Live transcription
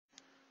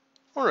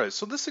Alright,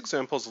 so this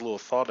example is a little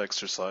thought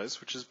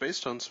exercise, which is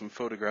based on some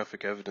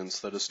photographic evidence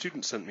that a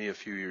student sent me a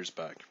few years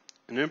back.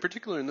 And in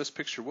particular, in this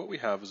picture, what we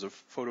have is a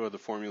photo of the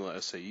Formula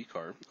SAE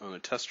car on a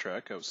test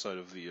track outside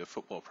of the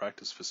football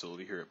practice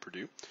facility here at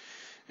Purdue.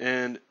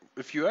 And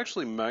if you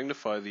actually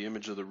magnify the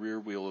image of the rear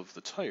wheel of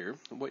the tire,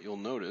 what you'll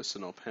notice,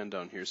 and I'll pan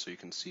down here so you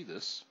can see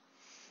this,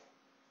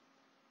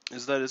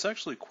 is that it's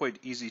actually quite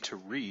easy to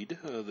read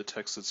the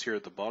text that's here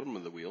at the bottom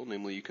of the wheel.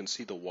 Namely, you can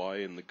see the Y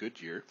in the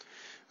Goodyear,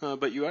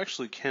 but you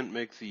actually can't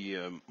make the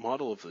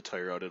model of the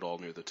tire out at all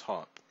near the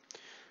top.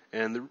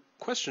 And the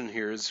question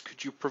here is,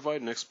 could you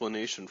provide an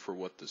explanation for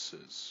what this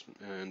is?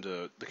 And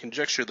the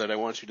conjecture that I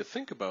want you to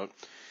think about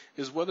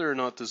is whether or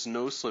not this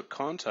no-slip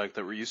contact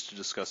that we're used to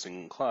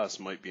discussing in class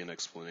might be an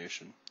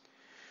explanation.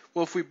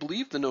 Well, if we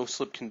believe the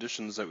no-slip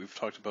conditions that we've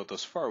talked about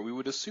thus far, we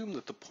would assume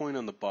that the point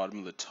on the bottom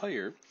of the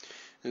tire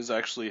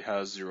actually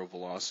has zero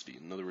velocity.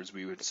 In other words,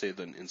 we would say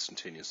that an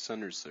instantaneous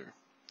center is there.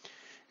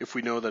 If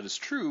we know that is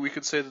true, we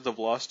could say that the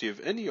velocity of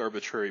any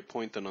arbitrary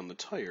point then on the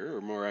tire,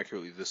 or more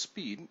accurately the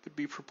speed, would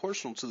be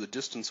proportional to the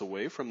distance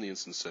away from the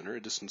instant center,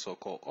 a distance I'll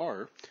call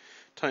r,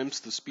 times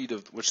the speed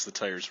of which the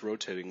tire is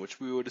rotating, which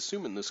we would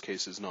assume in this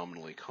case is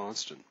nominally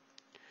constant.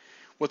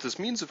 What this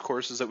means, of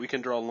course, is that we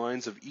can draw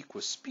lines of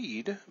equal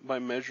speed by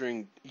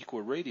measuring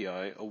equal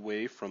radii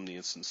away from the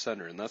instant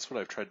center, and that's what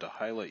I've tried to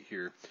highlight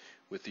here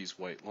with these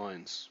white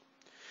lines.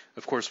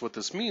 Of course, what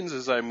this means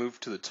is I move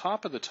to the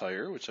top of the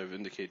tire, which I've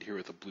indicated here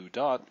with a blue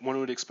dot, one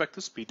would expect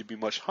the speed to be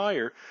much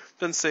higher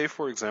than, say,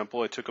 for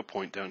example, I took a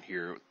point down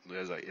here,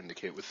 as I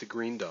indicate with the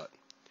green dot.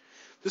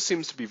 This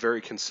seems to be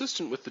very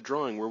consistent with the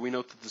drawing, where we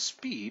note that the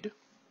speed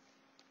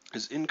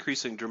is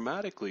increasing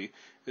dramatically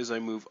as I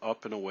move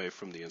up and away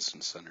from the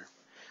instant center.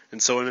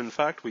 And so, in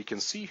fact, we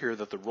can see here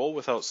that the roll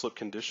without slip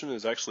condition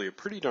is actually a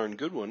pretty darn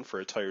good one for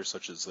a tire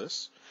such as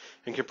this,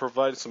 and can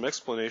provide some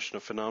explanation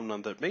of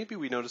phenomenon that maybe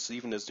we notice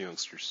even as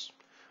youngsters.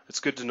 It's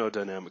good to know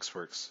dynamics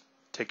works.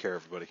 Take care,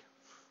 everybody.